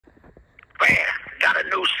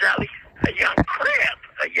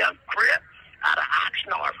a young Crip out of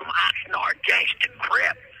Oxnard, from Oxnard, gangster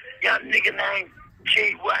Crip. Young nigga named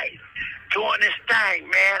G-Way. Doing this thing,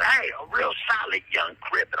 man. Hey, a real solid young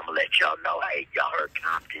Crip, and I'm gonna let y'all know, hey, y'all heard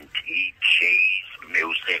Compton T. Cheese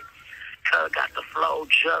music. Cuz got the flow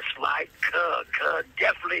just like Cuz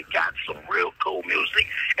definitely got some real cool music,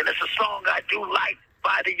 and it's a song I do like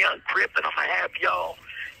by the young Crip, and I'm gonna have y'all,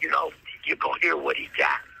 you're gonna hear what he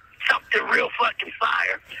got. Something real fucking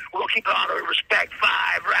fire. We're gonna keep it honor and respect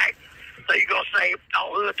 5, right? So you're gonna say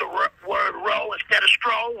on hood the word roll instead of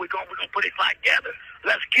stroll. We're gonna put it like together.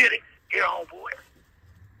 Let's get it. Here, homeboy.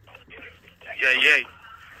 Yeah.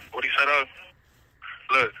 What he said,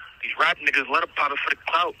 look, these rap niggas let up powder for the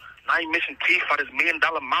clout. Now he missing teeth out his $1 million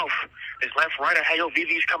mouth. His left, right, and hey, yo,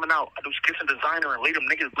 VV's coming out. I do skits and designer and lead them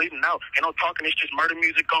niggas bleeding out. Ain't no talking, it's just murder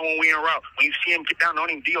music on when we en route. When you see him get down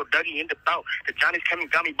on him, D.O. Dougie in the bout. The Johnny's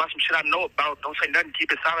coming, got me about some shit I know about. Don't say nothing,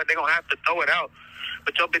 keep it solid, they gon' have to throw it out.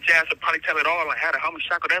 But your bitch ass will probably tell it all. I had a homie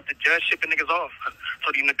shackled up, the judge shipping niggas off.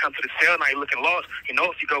 So he come to the cell, now he looking lost. He know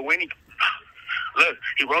if he go in, look,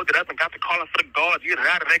 he rolled it up and got the calling for the guards. Either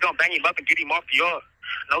that or they gon' bang him up and get him off the yard.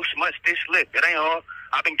 No smut, this slip, it ain't all.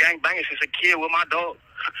 I've been gang banging since a kid with my dog.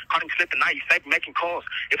 Caught him slipping, now he fake making calls.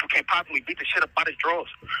 If we can't pop him, we beat the shit up out his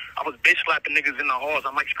drawers. I was bitch slapping niggas in the halls.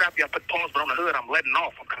 I'm like, Scrappy, I put pause, but on the hood, I'm letting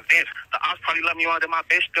off. I'm convinced. The ops probably let me on than my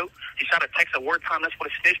bitch do. He shot a text at work time, that's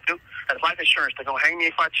what a snitch do. That's life insurance, they gon' hang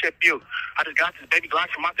me if I chip you. I just got this baby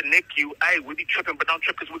Glock from out the NICU. Hey, we be tripping, but don't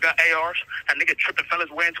trip cause we got ARs. That nigga tripping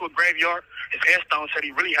fellas way into a graveyard. His headstone said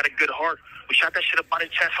he really had a good heart. We shot that shit up out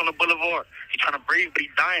his chest on the boulevard. He trying to breathe, but he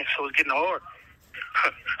dying, so it's getting hard.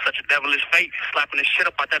 Such a devilish fate, slapping the shit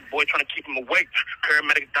up out that boy, trying to keep him awake.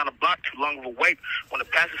 Paramedics down the block, too long of a wait. When the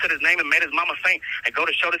pastor said his name, it made his mama faint. And go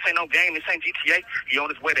to show, this ain't no game, this ain't GTA. He on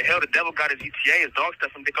his way to hell, the devil got his ETA. His dog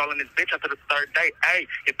stuff and dick all in his bitch after the 3rd day. Hey,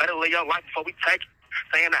 you better live your life before we take it.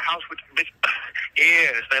 Stay in the house with your bitch.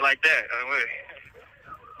 Yeah, stay like that.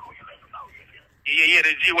 Yeah,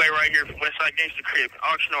 the G-Way right here from Westside Gangster Crib,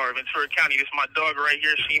 Oxnard, Ventura County. This is my dog right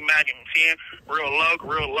here, C-Mac, and seeing real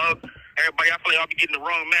love. Everybody, I feel like y'all be getting the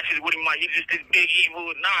wrong message with him, like he's just this big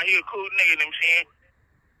evil. Nah, he a cool nigga, you know what I'm saying?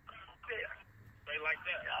 They like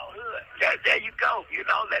that. There you go.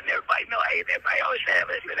 Letting everybody know. Hey, everybody always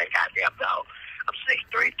have it. That goddamn dog. I'm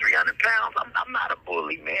 6'3", 300 pounds. I'm not a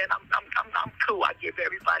bully, man. I'm cool. I give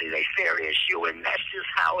everybody their fair issue, and that's just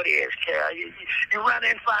how it is, Cal. You run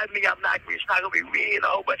in, find me, it's not gonna be me and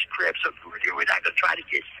a whole bunch of crips. So we're not gonna try to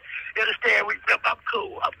get. You understand? I'm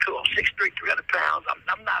cool. I'm 6'3", 300 pounds.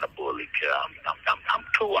 I'm not a bully, Cal. I'm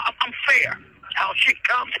cool. I'm fair. How shit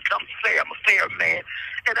comes, it comes fair. I'm a fair man.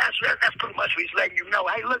 And that's pretty much what he's letting you know.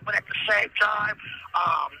 Hey, look, but at the same time,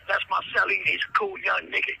 that's my Celly. He's a cool young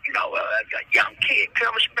nigga, a young kid.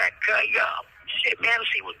 Come respect, shit, man,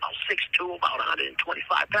 he was about 6'2", about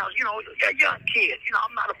 125 pounds. A young kid.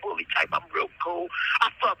 I'm not a bully type. I'm real cool. I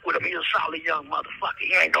fuck with him. He's a solid young motherfucker.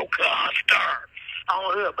 He ain't no star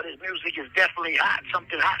on hood, but his music is definitely hot.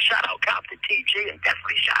 Something hot. Shout out Compton TG, and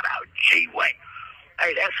definitely shout out G-Way.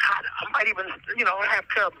 Hey, that's hot. I might even, have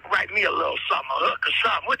Cub write me a little something, a hook or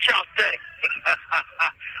something. What y'all think?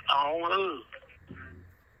 On hood.